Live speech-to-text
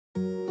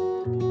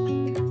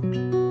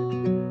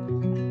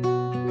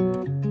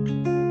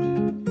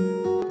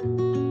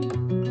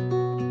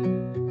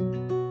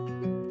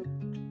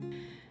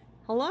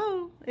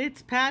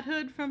It's Pat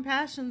Hood from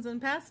Passions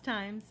and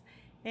Pastimes,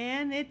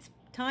 and it's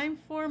time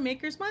for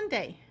Maker's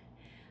Monday.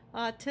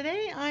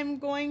 Today I'm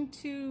going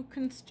to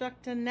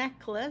construct a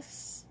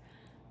necklace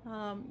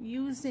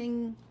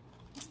using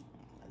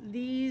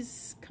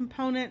these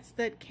components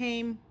that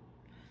came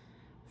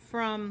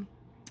from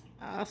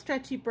a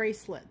stretchy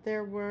bracelet.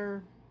 There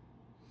were,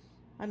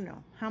 I don't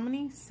know, how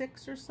many?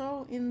 6 or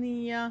so in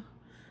the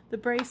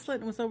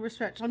bracelet, and was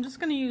overstretched. I'm just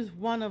going to use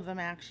one of them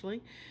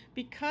actually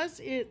because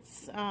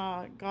it's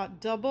got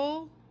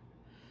double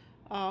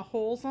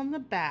holes on the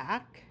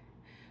back.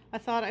 I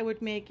thought I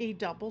would make a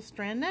double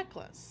strand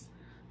necklace.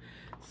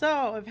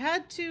 So I've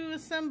had to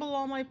assemble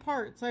all my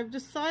parts. I've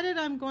decided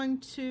I'm going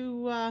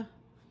to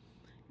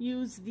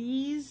use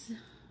these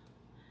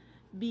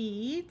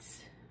beads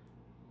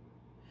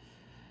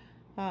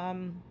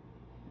in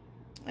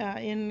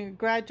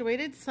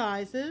graduated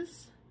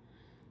sizes.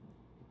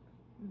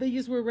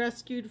 These were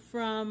rescued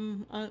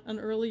from an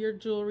earlier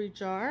jewelry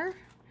jar.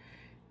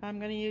 I'm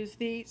going to use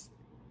these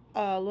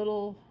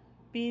little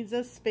beads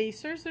as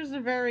spacers. There's a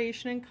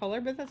variation in color,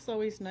 but that's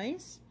always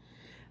nice.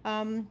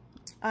 I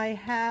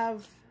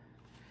have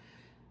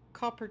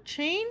copper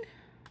chain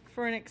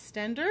for an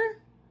extender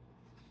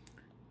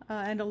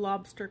and a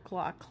lobster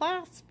claw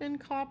clasp in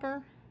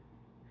copper,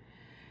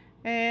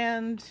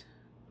 and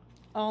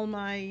all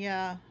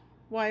my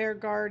wire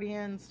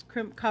guardians,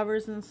 crimp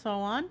covers, and so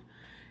on.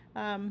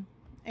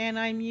 And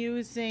I'm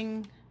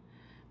using,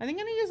 I think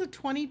I'm going to use a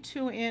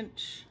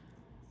 22-inch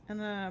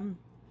and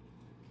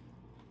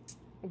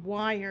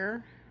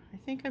wire. I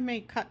think I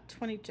may cut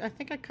 22. I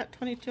think I cut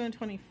 22 and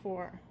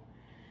 24.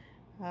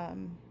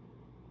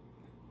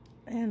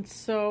 And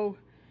so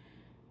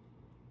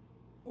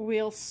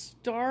we'll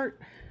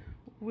start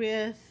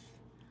with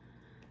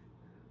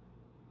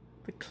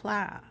the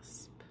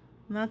clasp.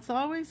 And that's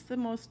always the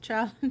most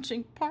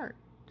challenging part.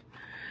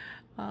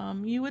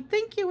 You would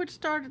think you would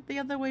start it the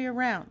other way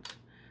around.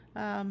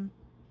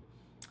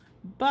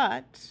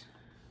 But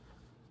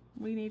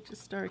we need to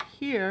start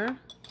here.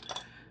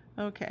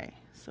 Okay,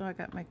 so I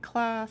got my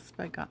clasp,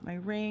 I got my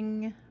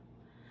ring.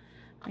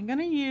 I'm going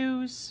to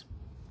use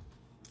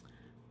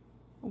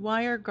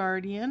wire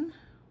guardian.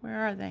 Where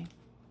are they?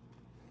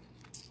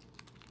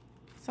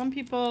 Some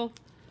people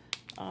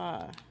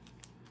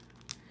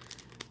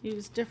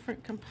use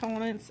different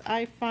components.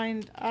 I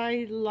find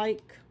I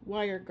like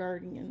wire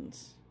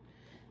guardians.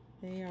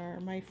 They are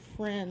my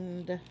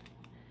friend.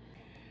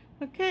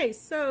 Okay,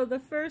 so the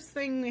first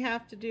thing we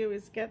have to do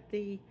is get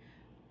the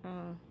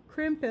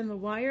crimp and the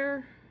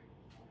wire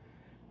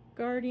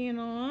guardian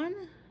on.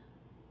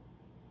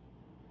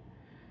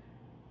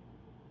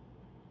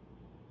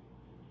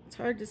 It's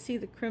hard to see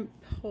the crimp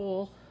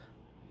hole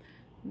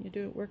when you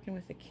do it working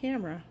with a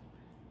camera.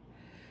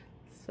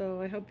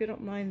 So I hope you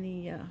don't mind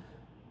the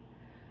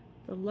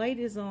light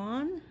is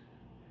on.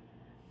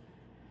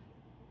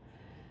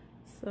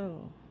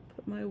 So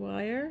put my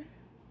wire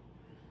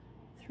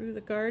through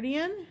the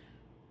guardian,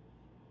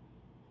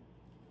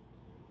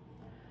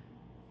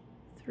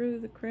 through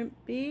the crimp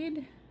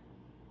bead,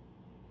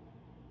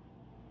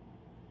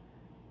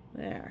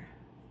 there.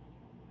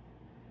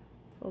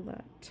 Pull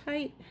that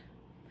tight.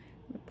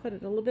 I'm going to put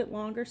it a little bit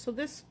longer. So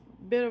this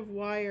bit of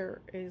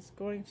wire is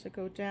going to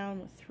go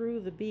down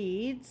through the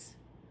beads.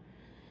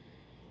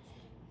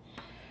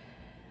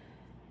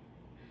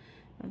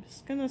 I'm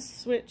just going to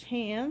switch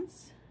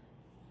hands.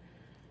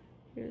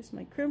 Here's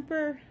my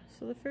crimper.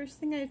 So the first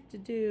thing I have to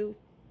do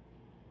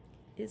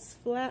is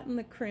flatten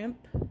the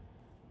crimp.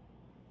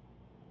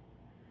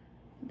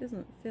 It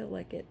doesn't feel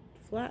like it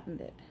flattened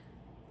it.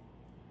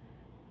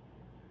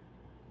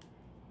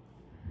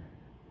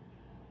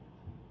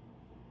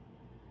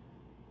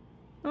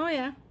 Oh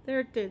yeah,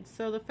 there it did.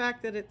 So the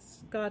fact that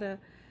it's got a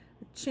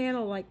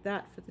channel like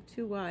that for the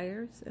 2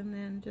 wires, and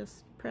then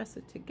just press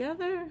it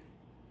together.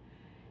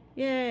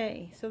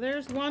 Yay! So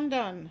there's one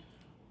done.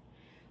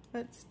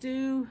 Let's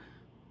do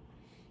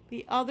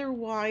the other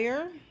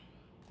wire,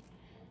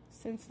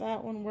 since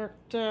that one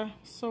worked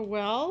so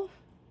well.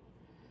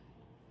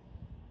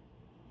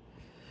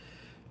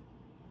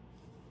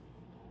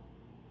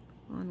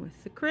 On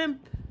with the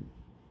crimp,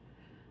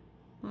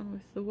 on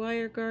with the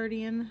wire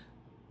guardian.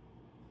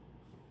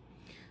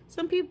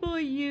 Some people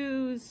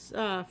use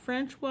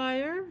French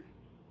wire,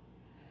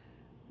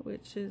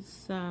 which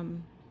is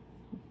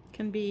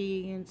can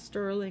be in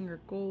sterling or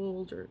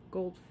gold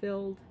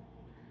filled.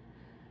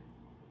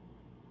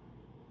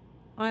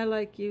 I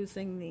like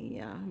using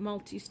the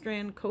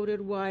multi-strand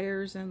coated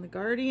wires and the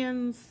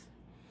guardians.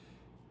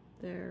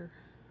 They're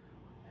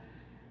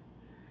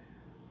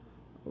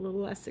a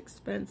little less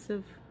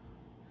expensive,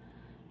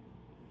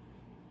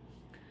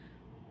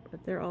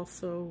 but they're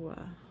also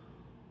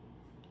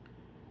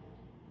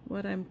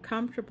what I'm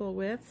comfortable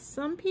with.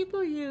 Some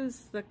people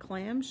use the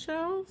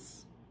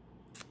clamshells,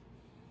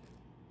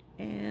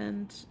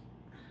 and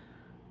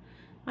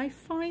I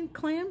find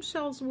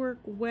clamshells work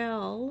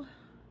well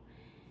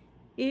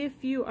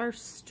if you are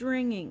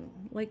stringing,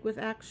 like with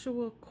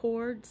actual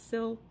cord,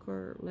 silk,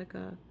 or like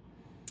a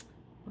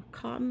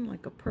cotton,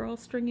 like a pearl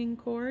stringing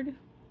cord.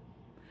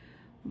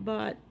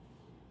 but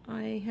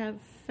I have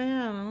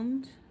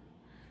found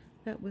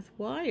that with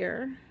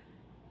wire,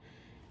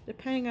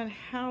 depending on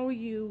how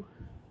you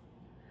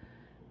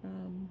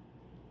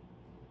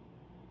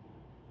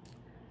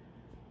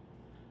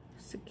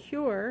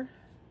secure,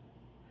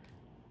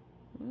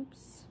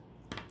 oops,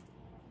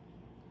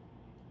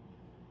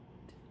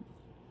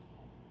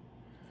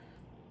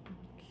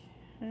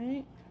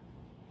 okay,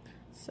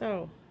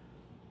 so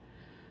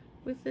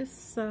with this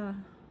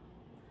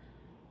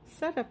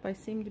setup, I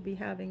seem to be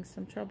having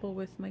some trouble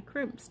with my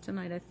crimps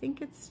tonight. I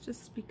think it's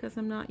just because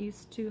I'm not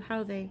used to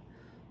how they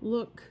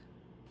look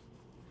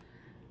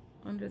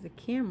under the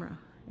camera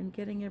and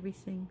getting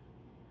everything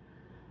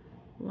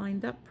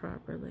lined up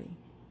properly.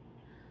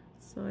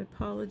 So I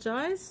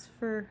apologize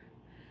for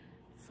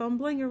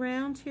fumbling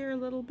around here a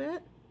little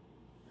bit.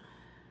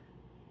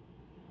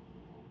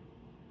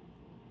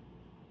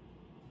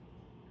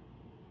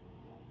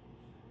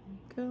 There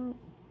we go.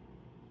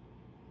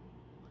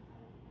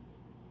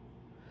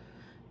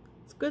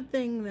 It's a good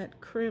thing that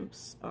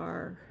crimps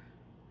are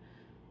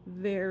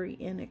very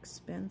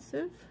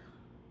inexpensive,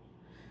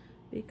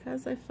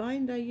 because I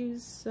find I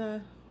use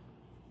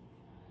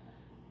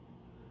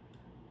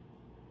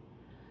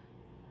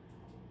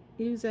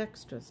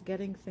extras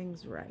getting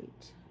things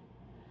right.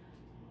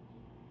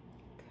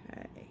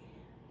 Okay.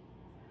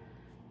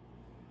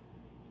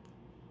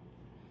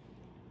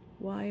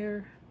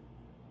 Wire,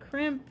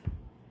 crimp,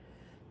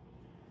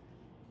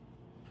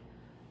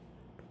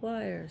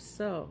 pliers.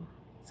 So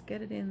let's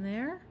get it in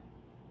there.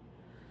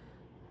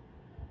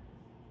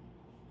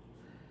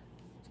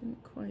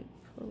 Didn't quite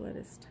pull it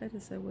as tight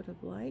as I would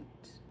have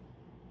liked.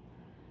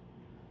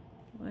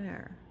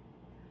 Where?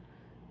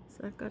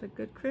 So I've got a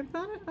good crimp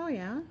on it? Oh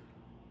yeah.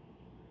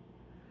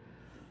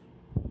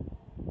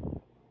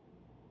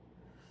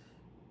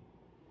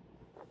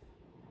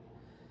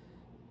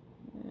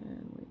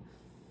 And we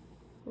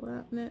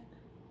flatten it.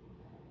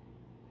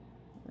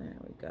 There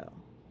we go.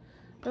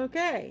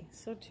 Okay,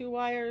 so 2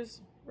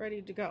 wires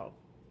ready to go.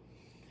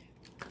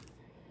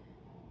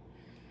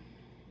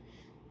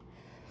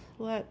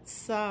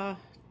 Let's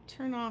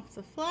turn off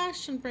the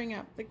flash and bring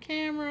up the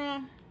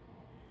camera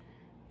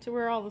to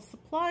where all the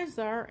supplies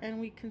are, and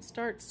we can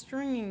start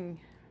stringing.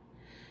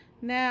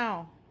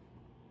 Now,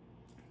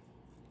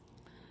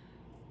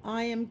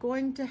 I am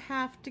going to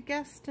have to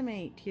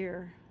guesstimate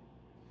here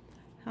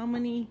how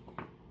many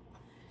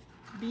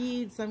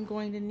beads I'm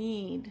going to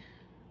need.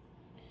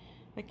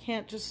 I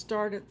can't just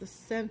start at the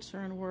center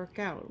and work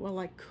out. Well,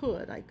 I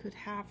could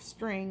half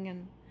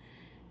string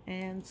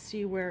and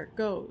see where it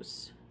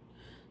goes.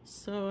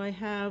 So I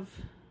have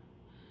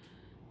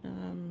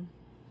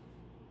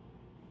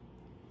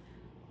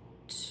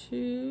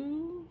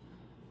 2,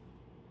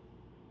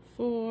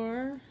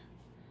 4,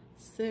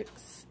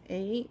 6,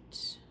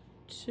 8,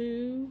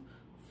 2,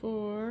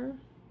 4,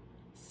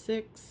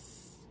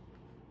 6,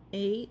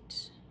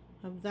 8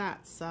 of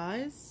that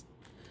size.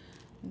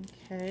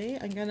 Okay,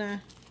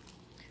 then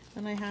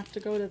I have to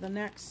go to the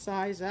next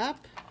size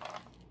up.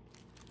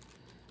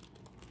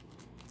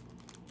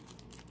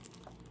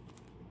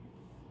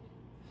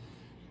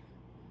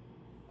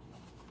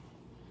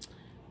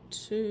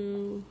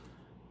 Two,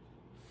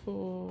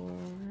 4,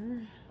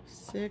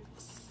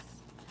 6,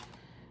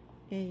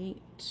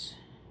 8,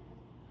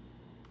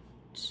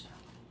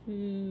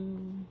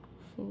 2,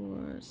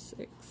 4,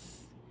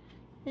 6,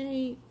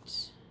 8,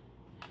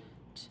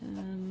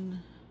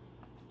 10,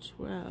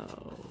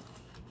 12,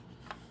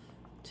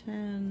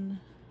 10,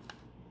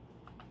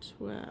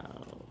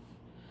 12,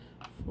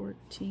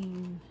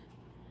 14,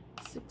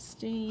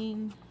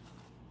 16,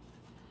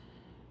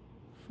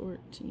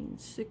 14,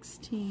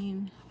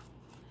 16.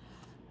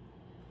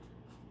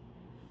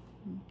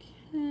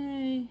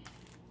 Okay,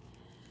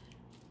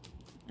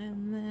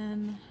 and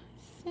then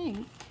I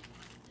think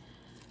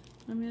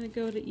I'm going to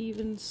go to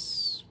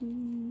evens.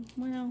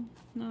 Well,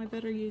 no, I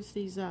better use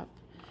these up.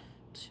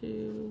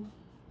 2,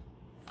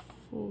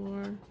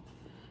 4,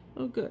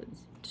 oh good,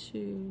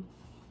 2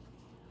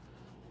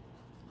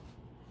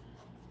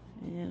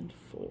 and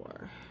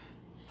 4.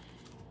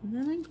 And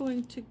then I'm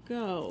going to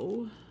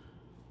go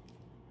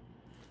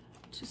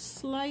to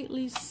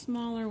slightly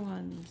smaller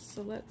ones.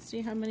 So let's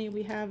see how many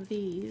we have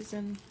these,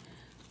 and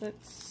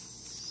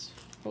let's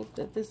hope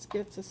that this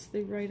gets us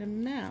the right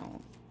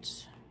amount.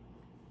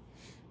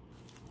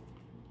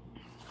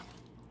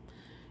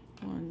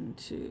 1,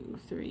 2,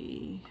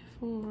 3,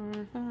 4,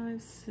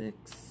 5,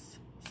 6,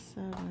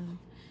 7,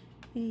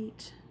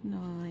 8,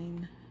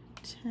 9,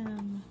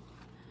 10,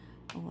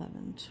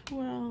 11,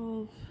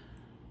 12,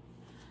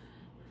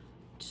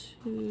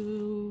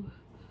 2,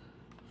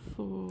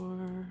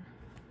 4,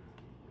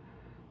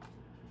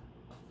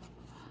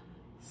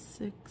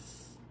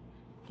 6,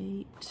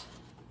 8,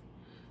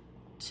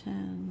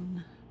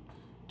 10,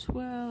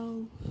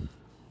 12,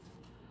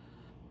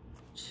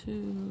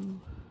 2,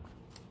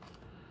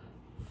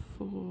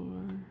 4,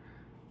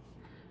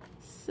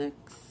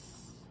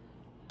 6,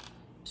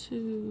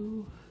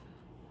 2,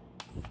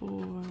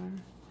 4,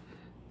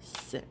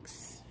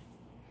 6.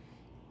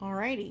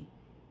 Alrighty.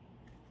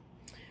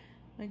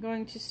 I'm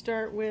going to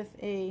start with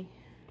a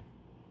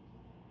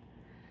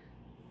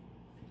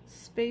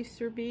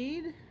spacer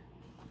bead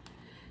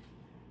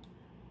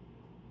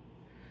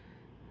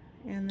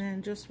and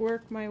then just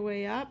work my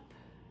way up.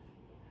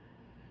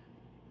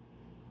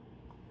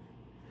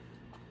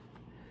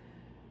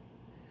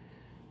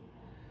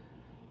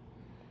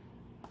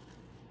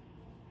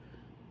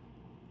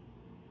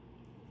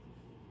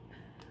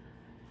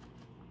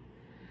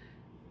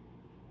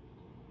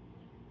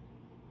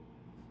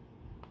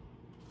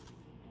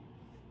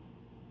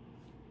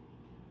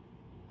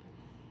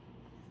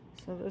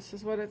 So this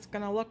is what it's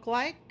going to look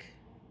like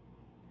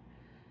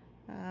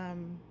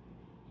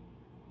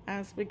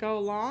as we go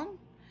along.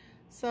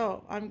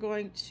 So I'm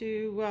going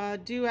to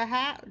do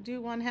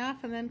one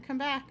half and then come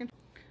back.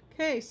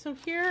 Okay, so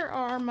here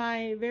are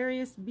my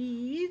various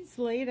beads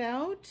laid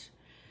out,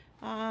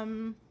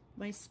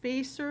 my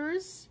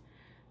spacers.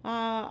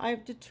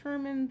 I've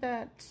determined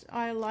that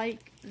I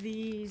like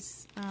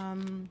these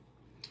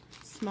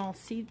small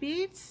seed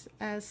beads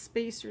as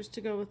spacers to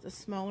go with the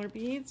smaller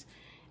beads.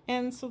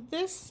 And so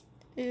this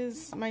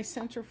is my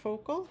center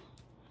focal,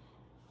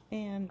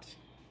 and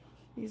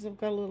these have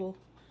got a little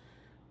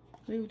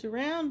moved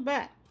around,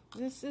 but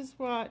this is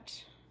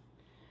what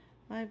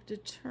I've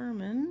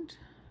determined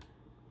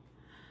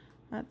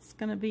that's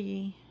going to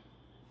be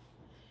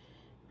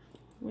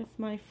with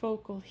my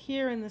focal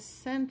here in the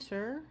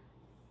center.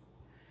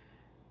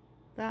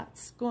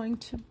 That's going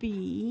to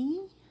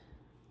be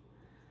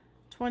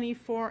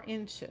 24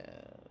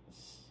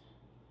 inches,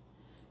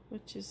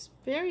 which is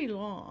very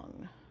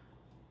long.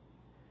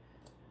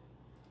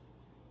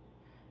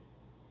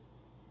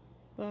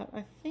 But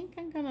I think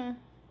I'm gonna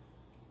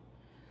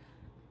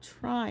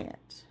try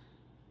it.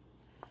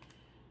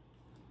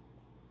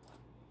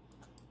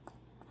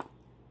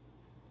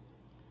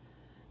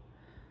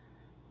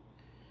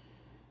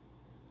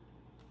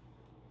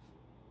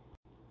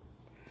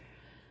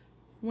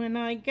 When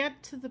I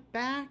get to the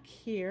back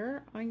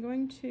here, I'm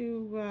going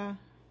to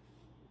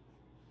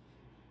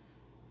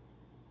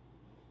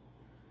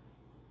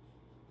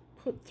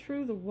put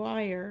through the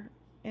wire,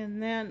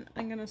 and then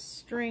I'm going to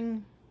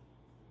string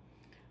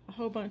a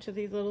whole bunch of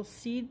these little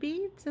seed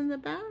beads in the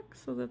back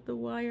so that the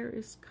wire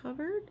is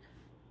covered.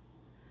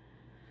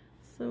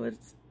 So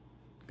it's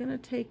going to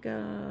take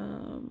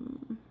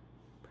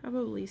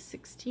probably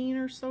 16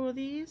 or so of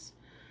these.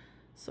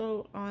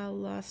 So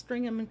I'll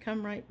string them and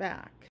come right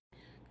back.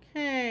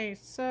 Okay,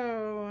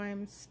 so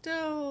I'm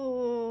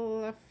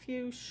still a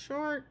few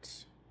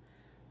short,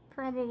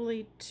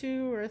 probably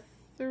 2 or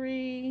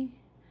 3.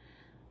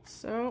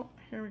 So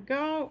here we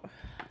go.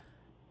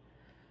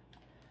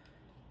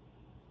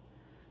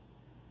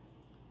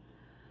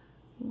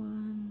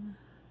 One,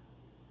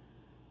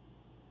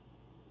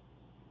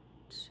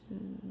 2,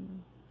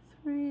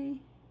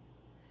 3.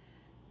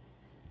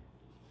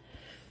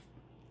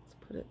 Let's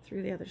put it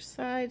through the other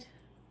side.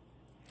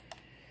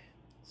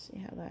 See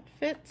how that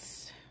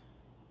fits.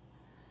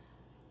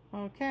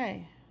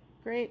 Okay,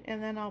 great.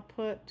 And then I'll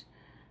put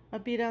a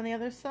bead on the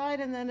other side,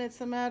 and then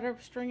it's a matter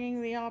of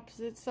stringing the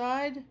opposite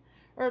side,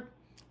 or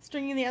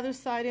stringing the other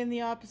side in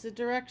the opposite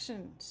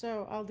direction.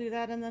 So I'll do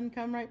that and then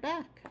come right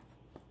back.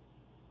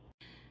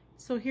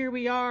 So here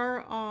we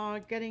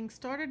are getting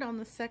started on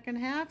the second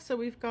half. So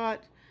we've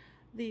got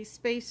the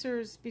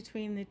spacers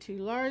between the 2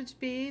 large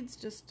beads,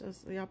 just as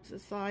the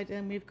opposite side,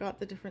 and we've got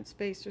the different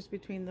spacers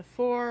between the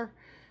 4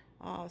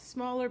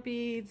 smaller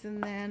beads,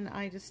 and then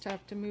I just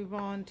have to move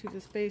on to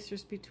the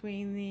spacers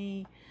between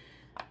the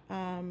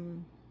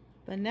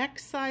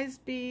next size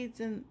beads,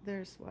 and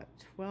there's what,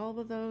 12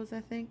 of those I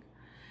think,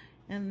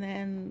 and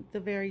then the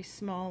very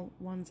small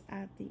ones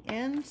at the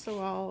end. So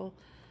I'll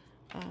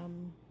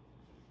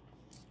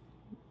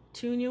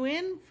tune you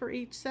in for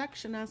each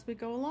section as we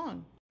go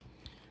along.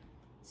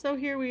 So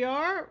here we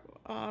are,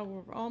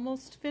 we're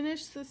almost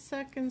finished the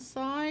second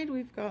side.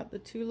 We've got the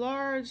 2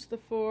 large, the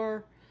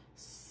 4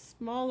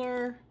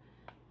 smaller.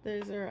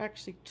 Those are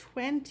actually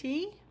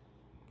 20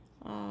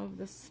 of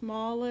the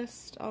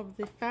smallest of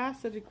the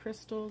faceted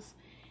crystals,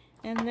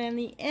 and then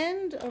the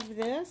end of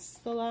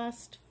this, the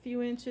last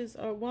few inches,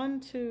 are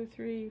 1, 2,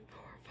 3, 4,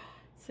 5,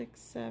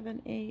 6,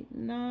 7, 8,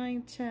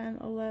 9, 10,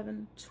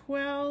 11,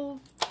 12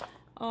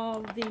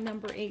 of the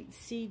number 8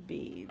 seed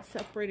beads,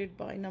 separated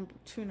by number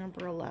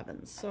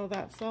 11. So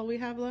that's all we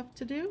have left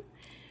to do,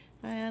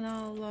 and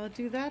I'll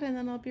do that, and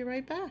then I'll be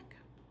right back.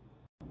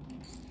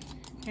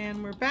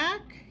 And we're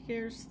back.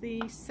 Here's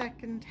the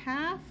second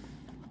half.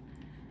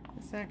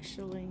 This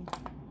actually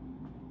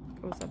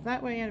goes up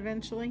that way, and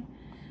eventually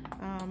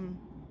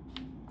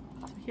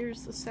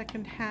here's the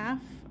second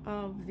half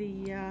of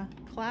the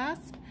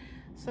clasp.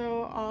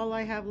 So all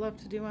I have left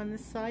to do on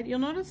this side, you'll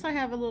notice I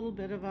have a little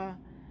bit of a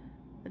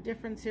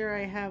difference here.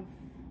 I have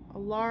a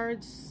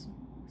large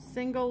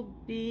single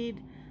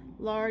bead,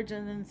 large,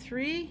 and then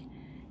 3,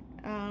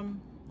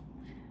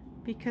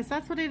 because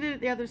that's what I did at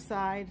the other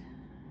side,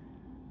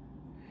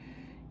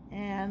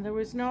 and there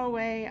was no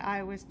way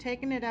I was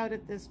taking it out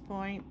at this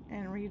point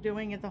and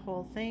redoing it the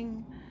whole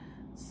thing.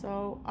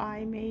 So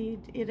I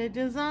made it a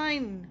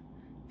design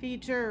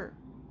feature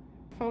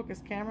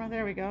focus, camera.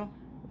 There we go.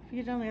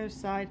 Feet on the other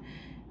side.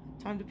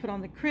 Time to put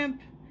on the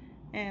crimp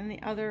and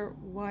the other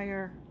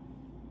wire.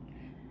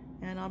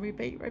 And I'll be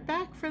right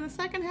back for the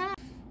second half.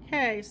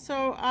 Okay,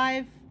 so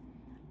I've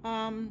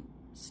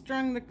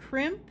strung the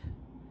crimp,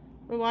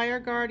 the wire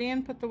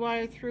guardian, put the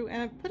wire through,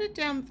 and I've put it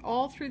down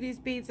all through these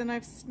beads, and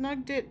I've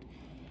snugged it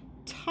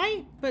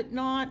tight, but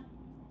not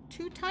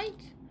too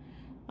tight.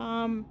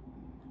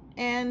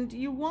 And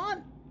you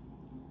want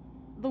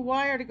the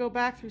wire to go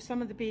back through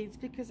some of the beads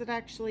because it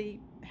actually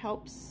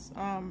helps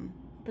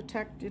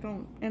protect. You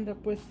don't end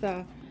up with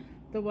the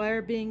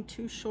wire being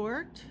too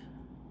short.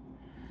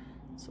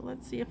 So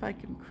let's see if I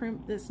can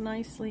crimp this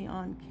nicely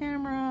on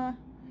camera.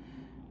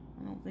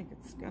 I don't think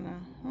it's gonna,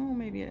 oh,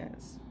 maybe it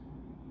is.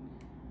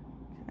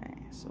 Okay,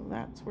 so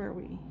that's where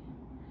we,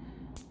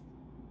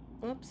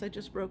 oops, I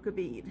just broke a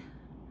bead.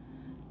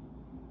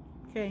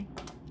 Okay,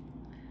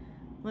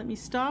 let me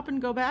stop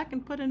and go back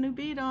and put a new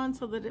bead on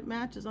so that it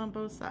matches on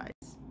both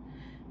sides.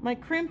 My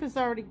crimp is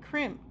already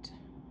crimped,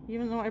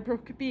 even though I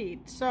broke a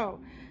bead. So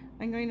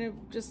I'm going to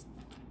just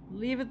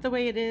leave it the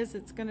way it is.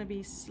 It's going to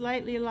be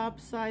slightly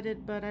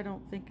lopsided, but I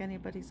don't think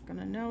anybody's going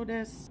to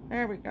notice.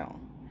 There we go.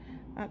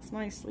 That's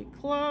nicely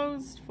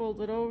closed,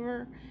 fold it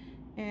over,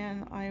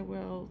 and I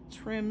will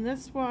trim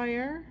this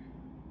wire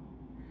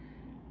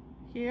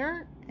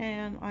here,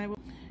 and I will,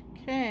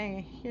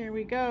 okay, here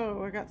we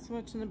go. I got so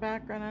much in the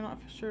background, I'm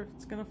not sure if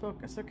it's going to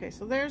focus. Okay,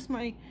 so there's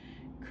my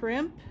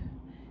crimp.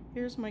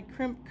 Here's my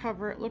crimp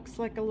cover. It looks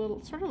like a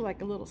little, sort of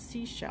like a little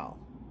seashell,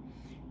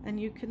 and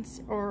you can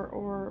see,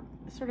 or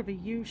sort of a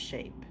U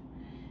shape.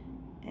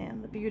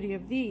 And the beauty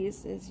of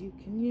these is you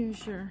can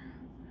use your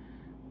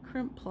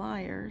crimp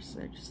pliers.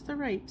 They're just the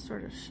right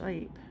sort of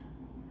shape.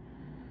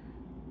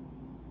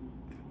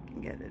 I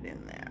can get it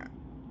in there.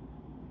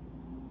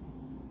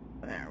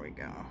 There we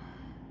go.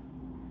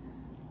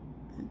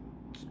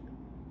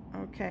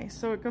 Okay,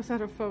 so it goes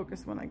out of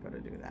focus when I go to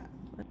do that.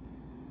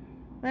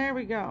 There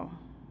we go.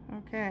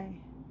 Okay,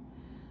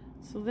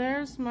 so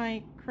there's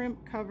my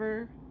crimp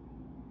cover,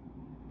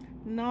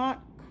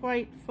 not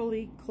quite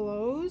fully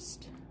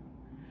closed.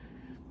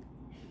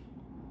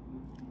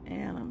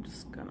 And I'm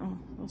just gonna,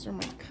 those are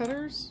my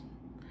cutters.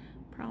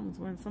 Problems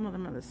when some of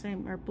them are the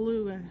same, are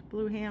blue and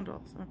blue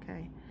handles.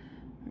 Okay,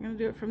 I'm gonna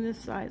do it from this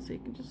side so you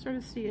can just sort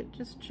of see it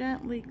just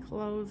gently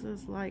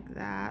closes like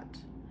that.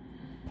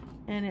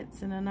 And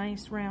it's in a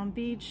nice round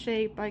bead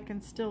shape. I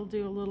can still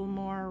do a little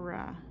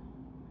more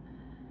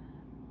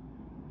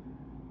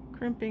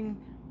crimping.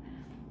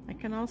 I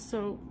can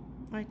also,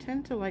 I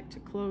tend to like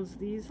to close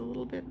these a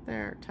little bit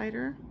there,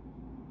 tighter.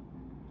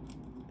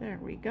 There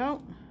we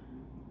go.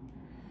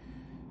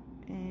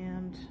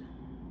 And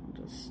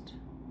I'll just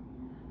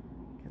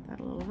get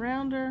that a little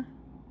rounder.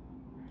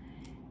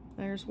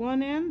 There's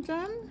one end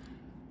done.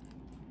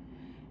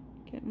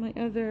 Get my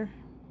other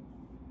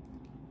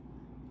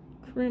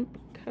crimp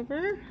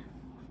cover.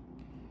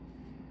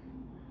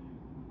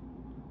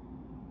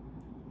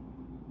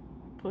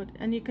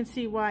 And you can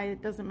see why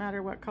it doesn't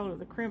matter what color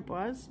the crimp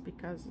was,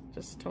 because it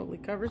just totally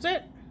covers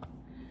it.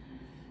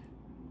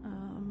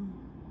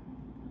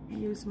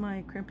 Use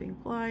my crimping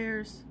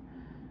pliers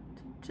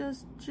to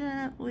just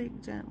gently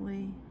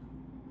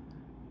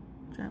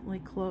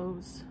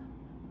close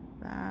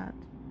that.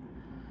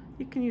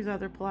 You can use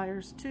other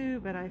pliers too,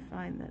 but I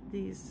find that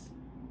these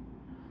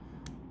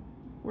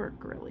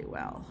work really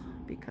well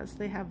because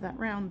they have that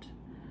round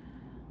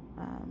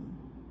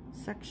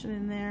section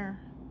in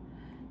there.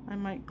 I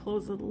might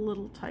close it a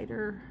little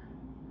tighter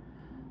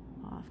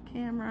off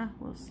camera.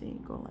 We'll see,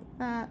 go like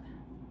that.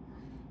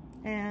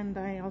 And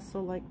I also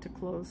like to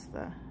close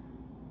the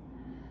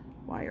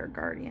wire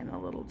guardian a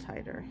little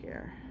tighter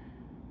here.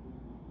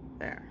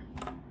 There.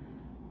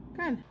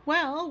 Good.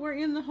 Well, we're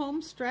in the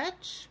home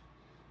stretch.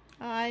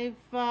 I've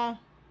done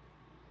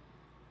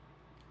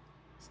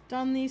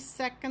the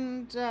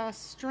second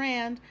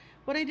strand.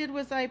 What I did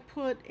was I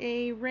put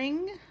a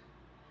ring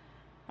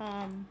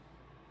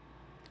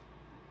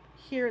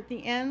here at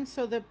the end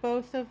so that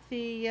both of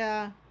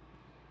the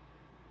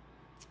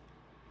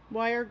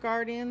wire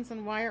guardians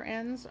and wire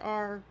ends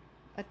are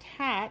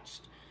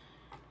attached,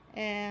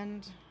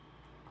 and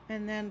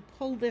then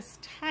pull this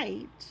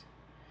tight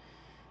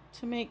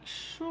to make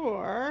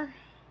sure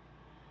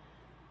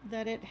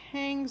that it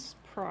hangs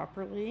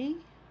properly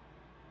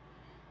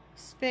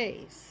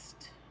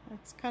spaced.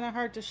 It's kind of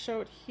hard to show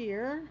it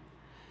here,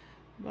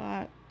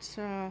 but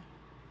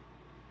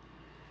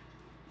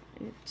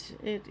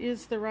it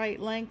is the right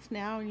length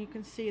now, and you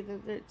can see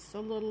that it's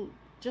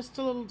just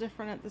a little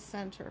different at the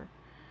center.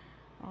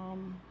 I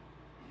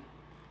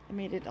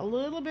made it a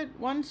little bit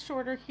one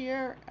shorter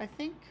here, I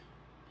think,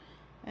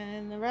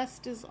 and the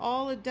rest is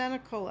all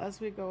identical as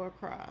we go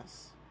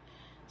across.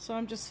 So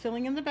I'm just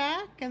filling in the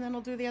back, and then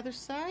I'll do the other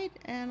side,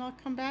 and I'll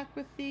come back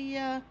with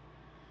the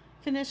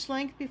finished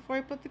length before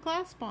I put the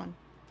clasp on.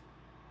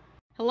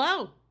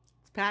 Hello,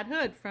 it's Pat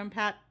Hood from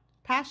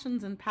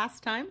Passions and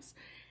Pastimes,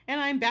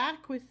 and I'm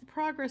back with the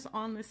progress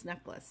on this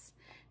necklace.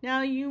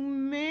 Now you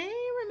may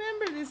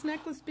remember this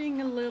necklace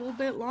being a little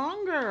bit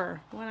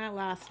longer when I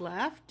last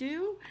left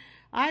you.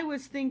 I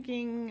was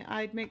thinking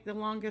I'd make the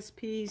longest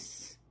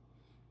piece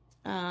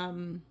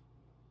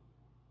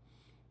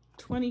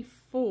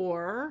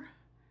 24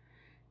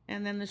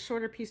 and then the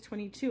shorter piece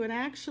 22, and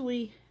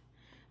actually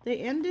they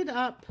ended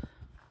up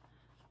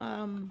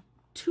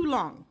too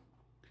long,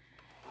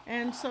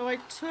 and so I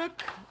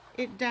took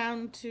it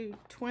down to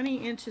 20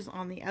 inches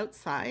on the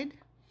outside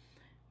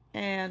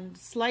and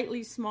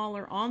slightly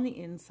smaller on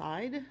the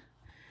inside.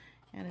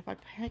 And if I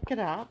pick it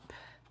up,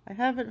 I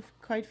haven't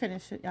quite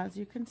finished it, as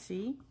you can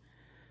see.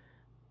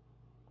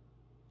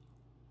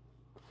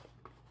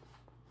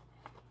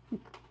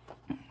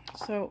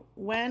 So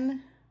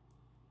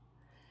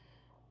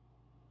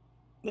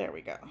there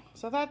we go.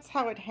 So that's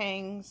how it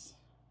hangs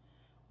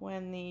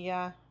when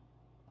the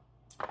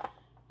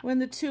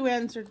two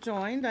ends are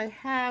joined. I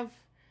have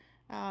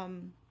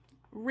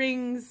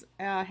rings,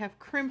 I have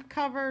crimp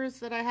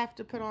covers that I have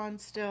to put on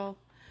still.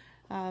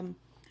 And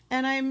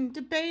I'm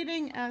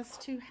debating as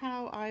to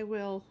how I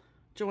will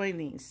join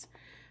these.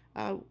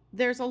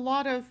 There's a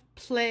lot of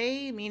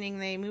play, meaning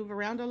they move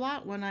around a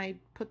lot when I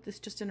put this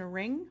just in a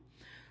ring.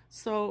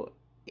 So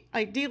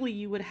ideally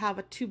you would have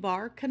a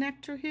 2-bar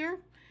connector here.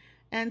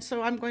 And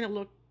so I'm going to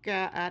look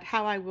at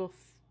how I will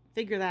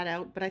figure that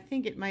out, but I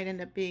think it might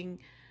end up being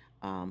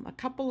a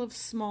couple of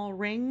small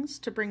rings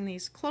to bring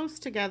these close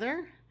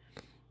together,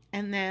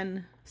 and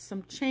then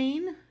some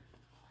chain,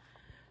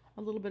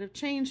 a little bit of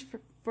chain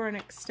for an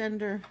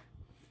extender,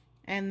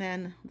 and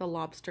then the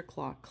lobster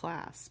claw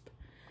clasp.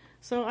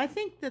 So I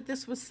think that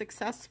this was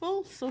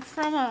successful. So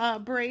from a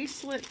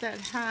bracelet that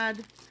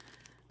had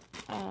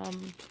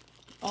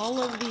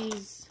all of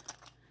these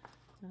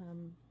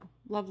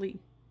lovely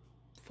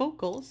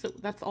focals, so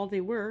that's all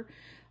they were,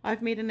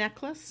 I've made a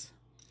necklace.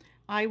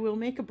 I will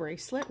make a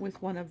bracelet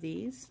with one of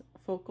these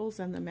focals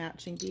and the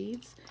matching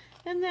beads,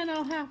 and then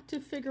I'll have to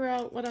figure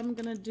out what I'm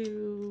gonna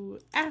do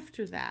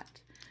after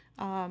that.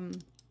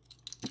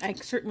 I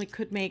certainly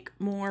could make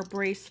more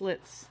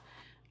bracelets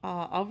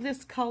of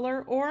this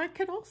color, or I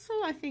could also,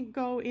 I think,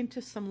 go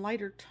into some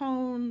lighter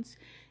tones,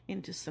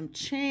 into some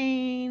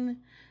chain.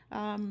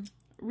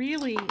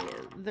 Really,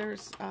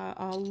 there's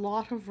a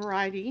lot of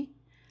variety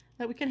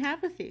that we can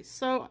have with these.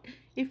 So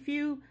if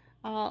you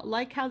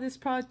like how this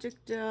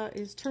project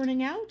is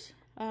turning out,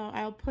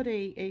 I'll put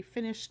a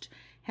finished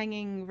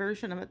hanging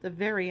version of it at the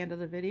very end of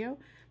the video.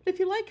 But if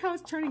you like how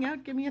it's turning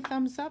out, give me a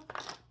thumbs up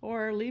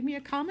or leave me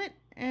a comment,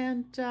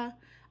 and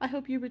I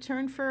hope you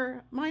return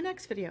for my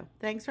next video.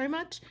 Thanks very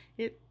much.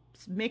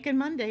 It's Making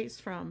Mondays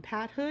from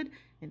Pat Hood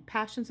in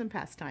Passions and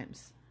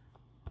Pastimes.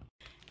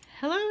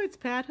 Hello, it's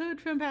Pat Hood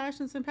from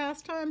Passions and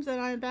Pastimes,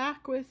 and I'm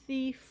back with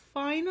the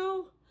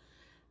final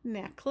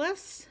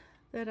necklace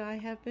that I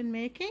have been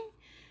making.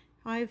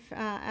 I've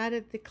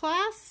added the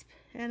clasp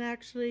and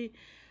actually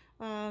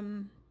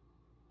an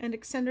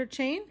extender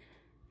chain.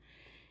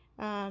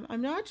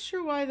 I'm not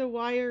sure why the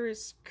wire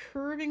is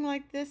curving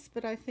like this,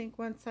 but I think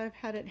once I've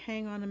had it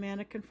hang on a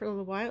mannequin for a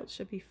little while, it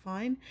should be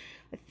fine.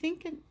 I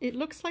think it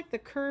looks like the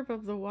curve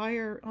of the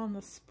wire on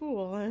the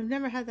spool. I've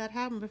never had that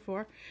happen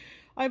before.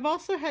 I've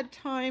also had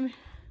time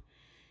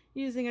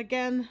using,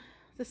 again,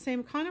 the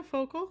same kind of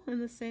focal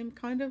and the same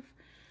kind of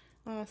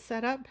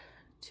setup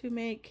to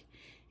make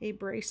a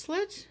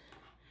bracelet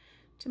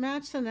to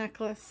match the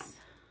necklace.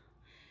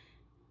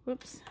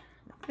 Whoops,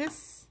 like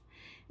this.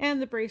 And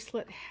the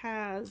bracelet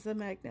has a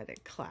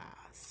magnetic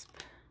clasp,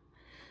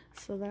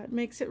 so that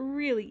makes it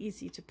really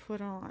easy to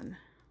put on.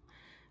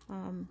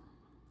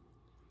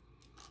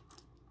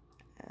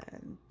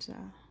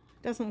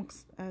 Doesn't look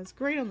as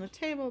great on the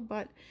table,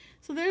 but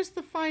so there's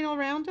the final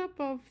roundup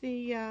of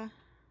the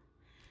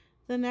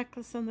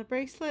necklace and the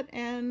bracelet,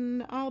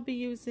 and I'll be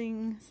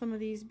using some of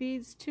these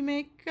beads to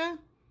make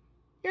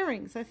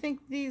earrings. I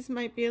think these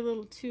might be a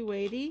little too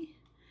weighty,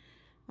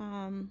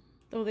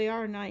 though they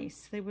are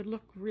nice. They would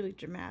look really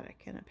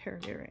dramatic in a pair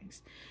of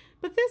earrings.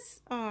 But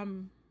this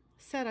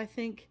set, I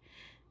think,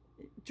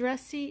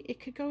 dressy.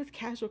 It could go with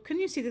casual.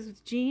 Couldn't you see this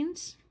with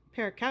jeans, a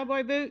pair of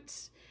cowboy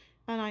boots,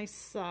 a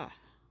nice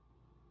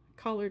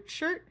collared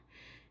shirt?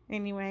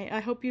 Anyway,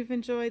 I hope you've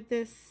enjoyed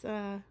this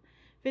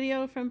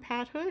video from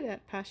Pat Hood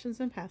at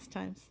Passions and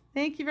Pastimes.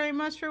 Thank you very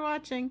much for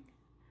watching.